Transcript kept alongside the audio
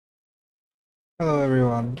Hello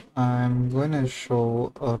everyone, I'm going to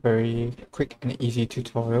show a very quick and easy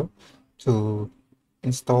tutorial to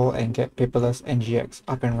install and get Paperless NGX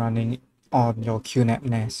up and running on your QNAP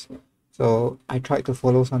NAS. So I tried to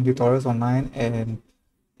follow some tutorials online and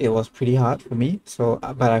it was pretty hard for me,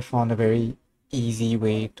 but I found a very easy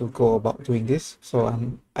way to go about doing this, so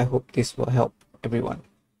I hope this will help everyone.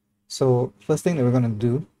 So first thing that we're going to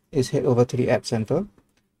do is head over to the App Center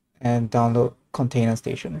and download Container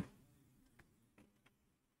Station.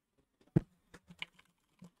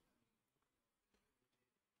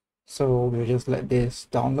 So we'll just let this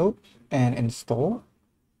download and install.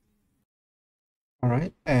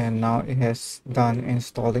 Alright, and now it has done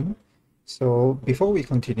installing. So before we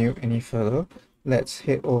continue any further, let's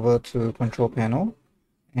head over to Control Panel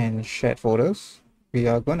and Shared Folders. We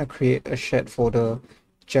are going to create a shared folder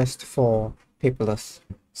just for Paperless.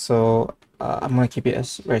 So I'm going to keep it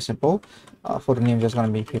as very simple. Folder name is just going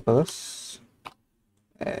to be Paperless.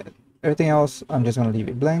 And everything else, I'm just going to leave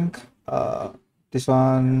it blank. This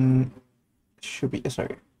one should be,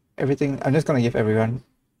 sorry, everything, I'm just going to give everyone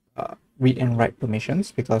read and write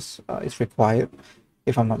permissions because it's required,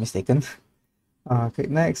 if I'm not mistaken. Click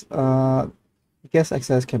next. Guest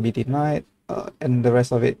access can be denied, and the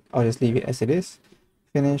rest of it, I'll just leave it as it is.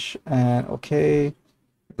 Finish and okay.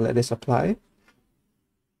 Let this apply.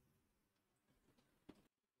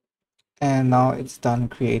 And now it's done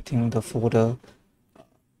creating the folder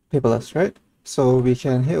Paperless, right? So we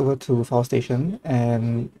can head over to File Station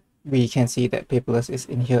and we can see that Paperless is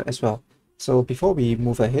in here as well. So before we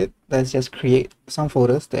move ahead, let's just create some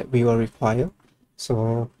folders that we will require.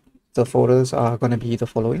 So the folders are going to be the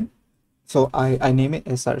following. So I name it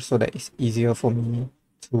as such so that it's easier for me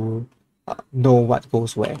to know what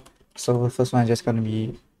goes where. So the first one is just going to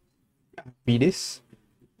be Redis,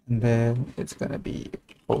 and then it's going to be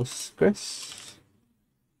Postgres,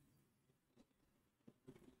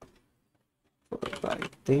 followed by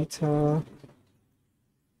data,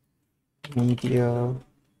 media,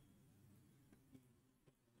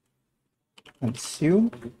 consume,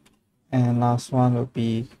 and last one will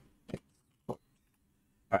be export.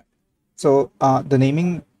 Alright. So the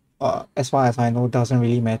naming, as far as I know, doesn't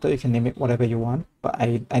really matter. You can name it whatever you want, but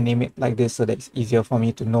I name it like this so that it's easier for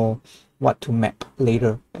me to know what to map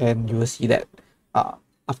later, and you will see that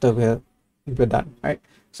after we're done, right?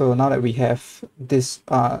 So now that we have this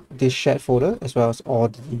this shared folder as well as all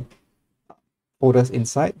the folders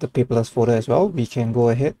inside the Paperless folder as well, we can go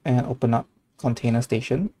ahead and open up Container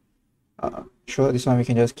Station. Sure, this one we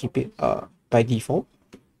can just keep it by default.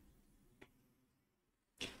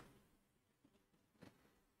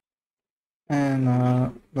 And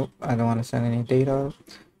nope, I don't want to send any data. All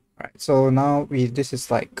right, so now this is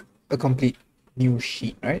like a complete new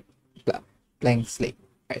sheet, right? Blank slate,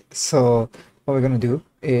 right? So what we're gonna do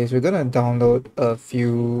is we're gonna download a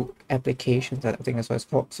few applications. I think that's what it's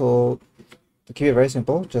called. So to keep it very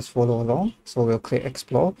simple, just follow along. So we'll click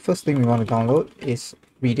explore. First thing we want to download is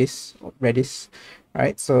Redis,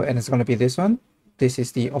 right? So, and it's going to be this one. This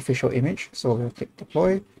is the official image. So we'll click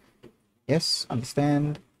deploy. Yes,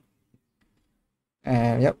 understand.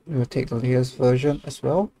 And yep, we'll take the latest version as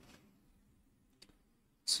well.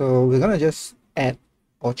 So we're going to just add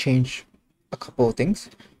or change a couple of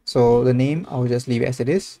things. So the name, I'll just leave it as it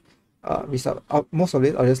is. Most of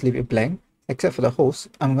it, I'll just leave it blank. Except for the host,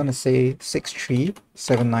 I'm going to say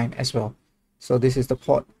 6379 as well. So this is the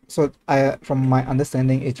port. So from my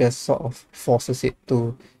understanding, it just sort of forces it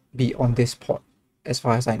to be on this port as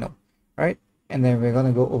far as I know, right? And then we're going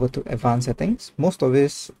to go over to advanced settings. Most of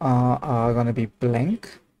this are going to be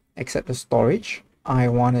blank except the storage. I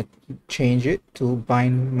want to change it to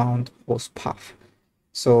bind mount host path.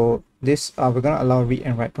 So this we're going to allow read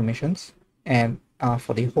and write permissions, and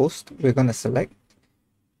for the host, we're going to select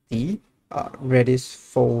the Redis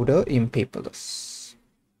folder in Paperless,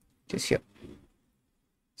 just here.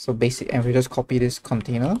 So basic, and we just copy this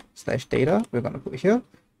container / data, we're going to put here,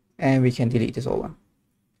 and we can delete this old one.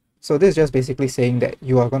 So this is just basically saying that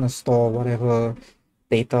you are going to store whatever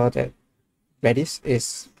data that Redis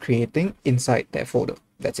is creating inside that folder.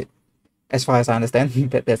 That's it. As far as I understand,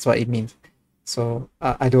 that's what it means. So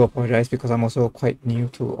I do apologize because I'm also quite new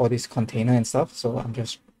to all this container and stuff. So I'm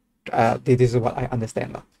just, this is what I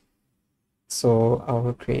understand now. So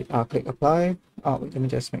I'll click apply. Let me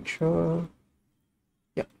just make sure.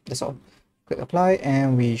 Yep, that's all. Click apply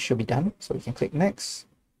and we should be done. So we can click next,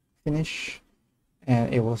 finish,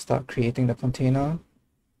 and it will start creating the container.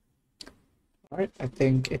 All right, I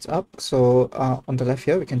think it's up. So on the left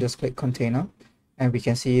here, we can just click container and we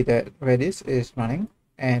can see that Redis is running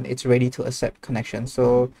and it's ready to accept connection.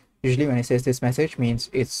 So usually when it says this message means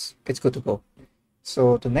it's good to go.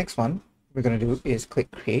 So the next one we're gonna do is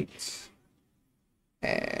click create,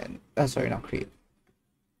 and sorry, not create,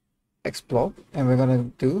 explore, and we're gonna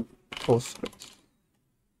do Postgres.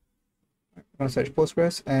 I'm gonna search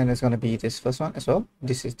Postgres, and it's gonna be this first one as well.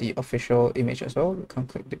 This is the official image as well. We can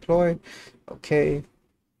click deploy. Okay.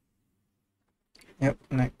 Yep.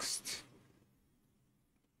 Next.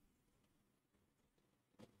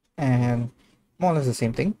 And more or less the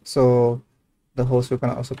same thing. So the host, we're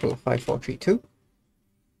gonna also put 5432,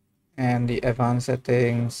 and the advanced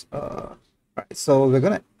settings. Right. So we're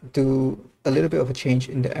gonna do a little bit of a change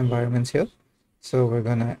in the environments here. So we're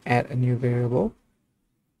gonna add a new variable.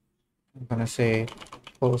 I'm gonna say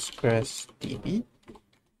Postgres DB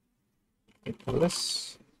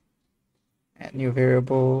paperless, add new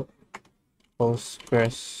variable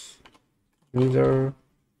Postgres user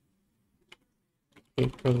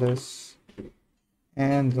paperless,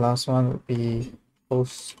 and the last one would be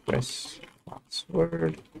Postgres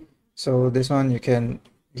password. So this one you can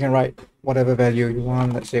write whatever value you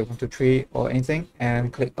want, let's say 1, 2, 3 or anything,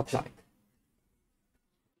 and click apply.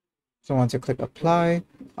 So once you click apply,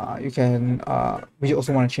 you can we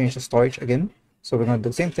also want to change the storage again. So we're going to do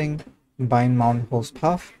the same thing, bind mount host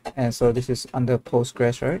path, and so this is under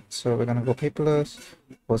Postgres, right? So we're going to go paperless,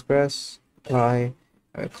 Postgres, apply,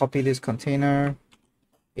 copy this container,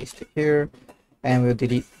 paste it here, and we'll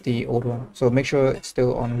delete the old one. So make sure it's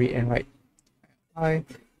still on read and write. Apply,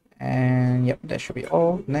 and yep, that should be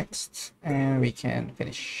all. Next, and we can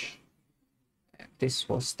finish. This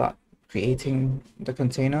will start creating the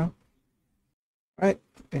container. Right,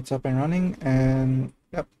 it's up and running, and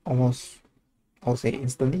yep, almost, I'll say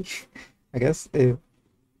instantly, I guess.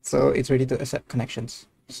 So it's ready to accept connections.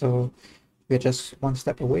 So we're just one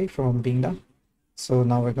step away from being done. So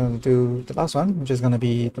now we're going to do the last one, which is going to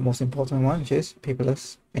be the most important one, which is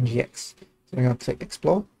Paperless NGX. So we're going to click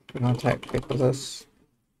explore. We're going to type Paperless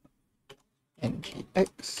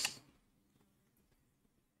NGX.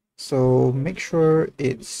 So make sure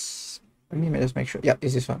it's, let me just make sure, yeah,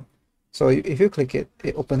 it's this one. So if you click it,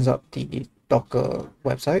 it opens up the Docker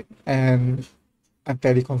website, and I'm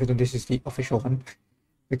fairly confident this is the official one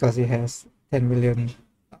because it has 10 million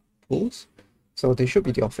pools. So this should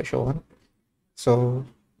be the official one. So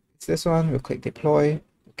it's this one. We'll click deploy.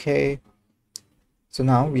 Okay. So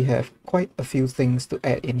now we have quite a few things to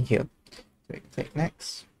add in here. So click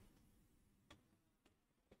next.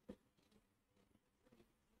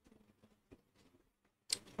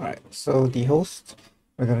 Alright, so the host,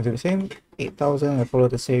 we're going to do the same, 8000, we follow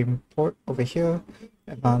the same port over here,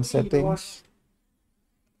 advanced settings,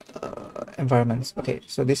 environments. Okay,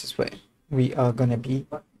 so this is where we are going to be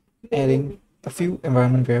adding a few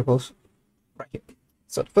environment variables right here.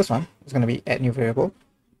 So the first one is going to be add new variable.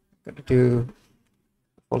 I'm going to do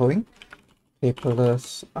the following,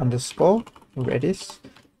 paperless underscore redis,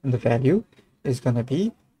 and the value is going to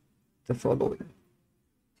be the following.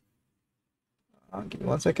 Give me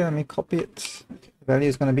 1 second, let me copy it. The value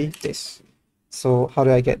is going to be this. So how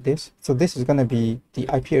do I get this? So this is going to be the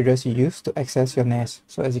IP address you use to access your NAS.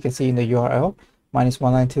 So as you can see in the URL, mine is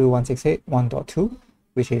 192.168.1.2,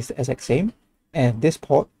 which is the exact same. And this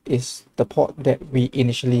port is the port that we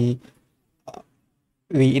initially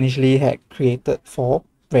had created for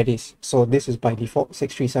Redis. So this is by default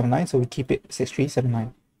 6379, so we keep it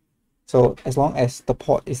 6379. So as long as the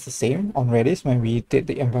port is the same on Redis when we did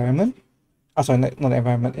the environment, sorry, not the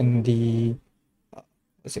environment, in the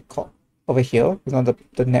what's it called over here, you know,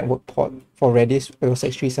 the network port for Redis, it was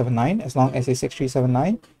 6379. As long as it's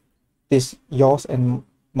 6379, this yours and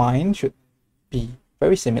mine should be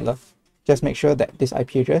very similar. Just make sure that this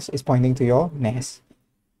IP address is pointing to your NAS.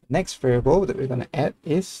 Next variable that we're going to add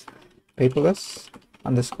is paperless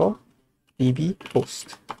underscore db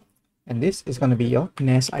host, and this is going to be your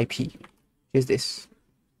NAS IP. Here's this.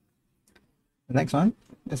 The next one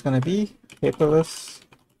is going to be paperless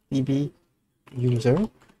db user,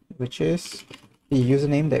 which is the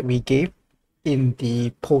username that we gave in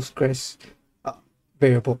the Postgres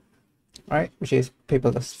variable, right? Which is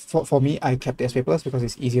paperless. For me, I kept it as paperless because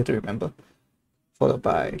it's easier to remember. Followed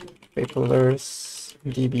by paperless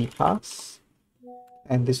db pass,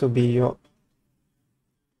 and this will be your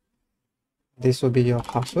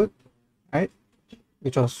password, right?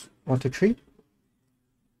 Which was 123.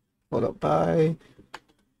 Followed by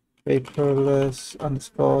paperless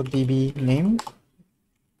underscore db name,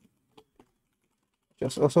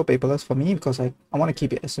 just also paperless for me because I want to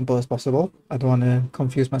keep it as simple as possible. I don't want to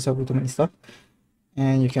confuse myself with too many stuff.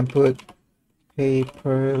 And you can put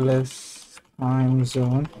paperless time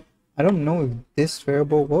zone. I don't know if this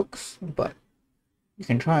variable works, but you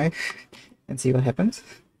can try and see what happens.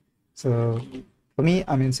 So for me,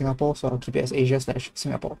 I'm in Singapore, so I'll keep it as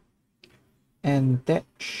Asia/Singapore. And that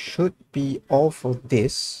should be all for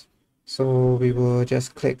this. So we will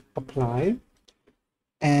just click apply.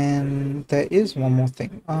 And there is one more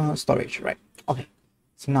thing, storage, right? Okay,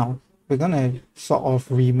 so now we're gonna sort of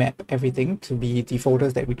remap everything to be the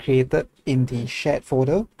folders that we created in the shared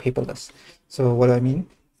folder paperless. So what do I mean?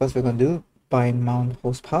 First we're gonna do bind mount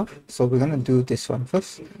host path. So we're gonna do this one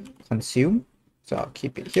first, consume. So I'll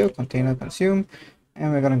keep it here, container consume,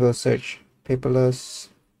 and we're gonna go search paperless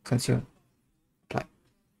consume apply.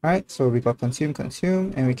 Alright, so we got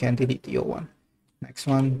consume, and we can delete the old one. Next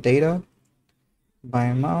one, data,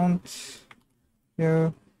 bind mount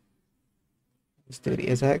here. Let's do the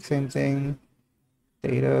exact same thing.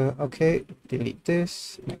 Data, okay, delete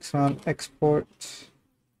this. Next one, export.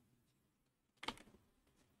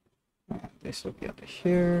 And this will be under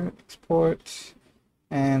here, export.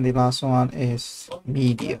 And the last one is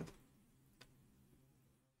media.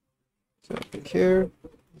 So click here,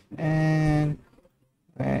 and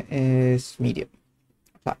where is media?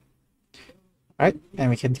 Apply. Alright, and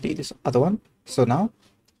we can delete this other one. So now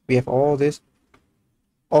we have all this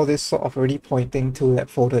sort of already pointing to that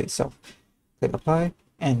folder itself. Click apply,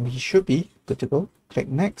 and we should be good to go. Click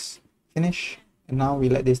next, finish, and now we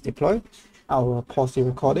let this deploy. I'll pause the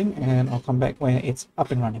recording and I'll come back when it's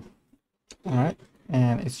up and running. Alright,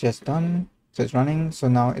 and it's just done. So it's running. So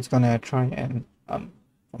now it's gonna try and from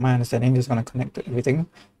my understanding, it's gonna connect to everything.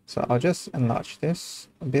 So I'll just enlarge this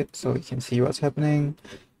a bit so we can see what's happening.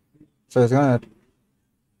 So it's gonna,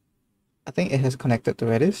 I think it has connected to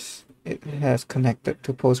Redis. It has connected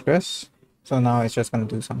to Postgres. So now it's just gonna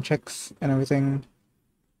do some checks and everything.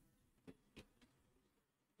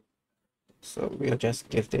 So we'll just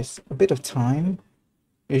give this a bit of time.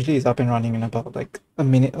 Usually it's up and running in about like a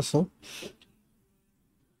minute or so.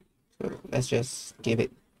 So let's just give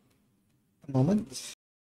it a moment.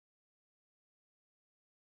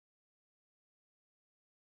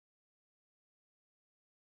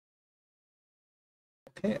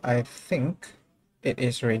 Okay, I think it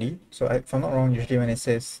is ready. So if I'm not wrong, usually when it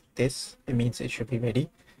says this, it means it should be ready.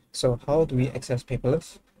 So how do we access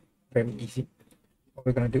paperless? Very easy. What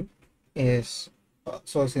we're gonna do is,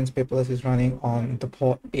 so since paperless is running on the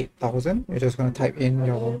port 8000, you're just gonna type in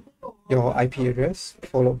your IP address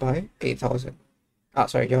followed by 8000.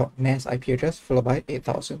 Sorry, your NAS IP address followed by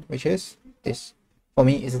 8000, which is this. For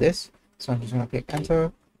me, is this. So I'm just gonna click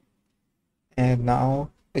enter, and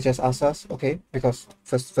now it just asks us, okay, because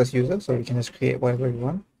first user, so we can just create whatever we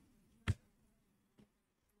want.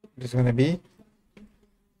 It's gonna be,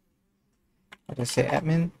 I'll just say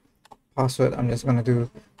admin. Password, I'm just gonna do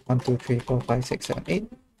 1 2 3 4 5 6 7 8.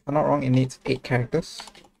 If I'm not wrong, it needs 8 characters.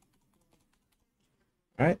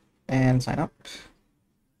 All right, and sign up.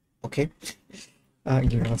 Okay.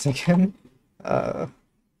 Give me 1 second.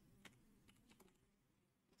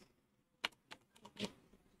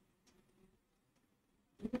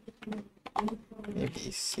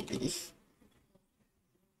 Maybe city.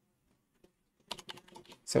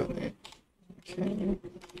 So okay.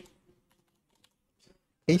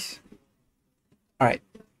 Peace. All right,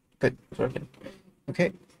 good. Working.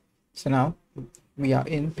 Okay, so now we are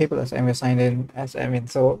in paperless and we're signed in as admin.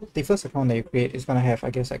 So the first account that you create is gonna have, I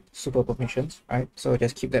guess, like super permissions, right? So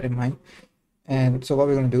just keep that in mind. And so what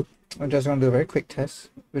we're gonna do, we're just gonna do a very quick test.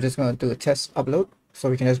 We're just gonna do a test upload. So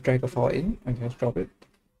we can just drag a file in and just drop it.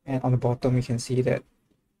 And on the bottom, we can see that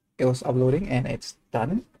it was uploading and it's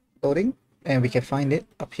done loading. And we can find it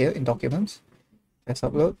up here in documents. Test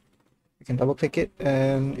upload. We can double click it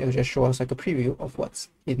and it'll just show us like a preview of what's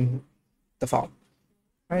in the file,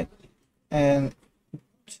 right? And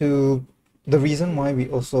to the reason why we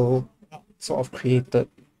also sort of created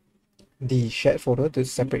the shared folder, the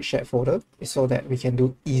separate shared folder, is so that we can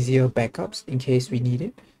do easier backups in case we need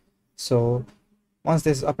it. So once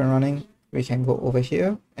this is up and running, we can go over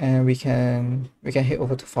here and we can head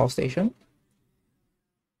over to file station.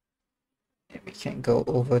 And we can go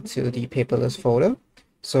over to the paperless folder.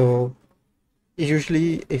 So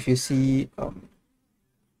usually if you see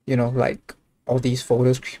you know, like all these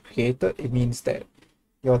folders created, it means that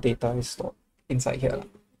your data is stored inside here.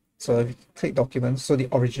 So if you click documents, so the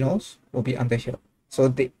originals will be under here.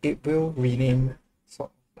 So it will rename sort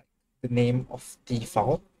of like the name of the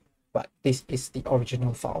file, but this is the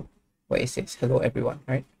original file where it says hello everyone,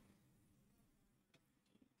 right?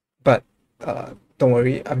 But don't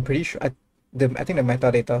worry, I'm pretty sure I think the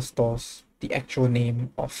metadata stores the actual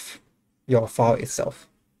name of your file itself.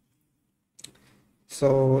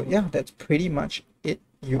 So yeah, that's pretty much it.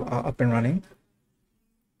 You are up and running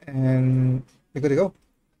and you're good to go.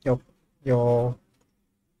 Your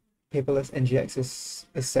paperless NGX is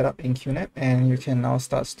set up in QNAP and you can now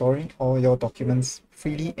start storing all your documents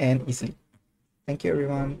freely and easily. Thank you,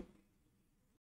 everyone.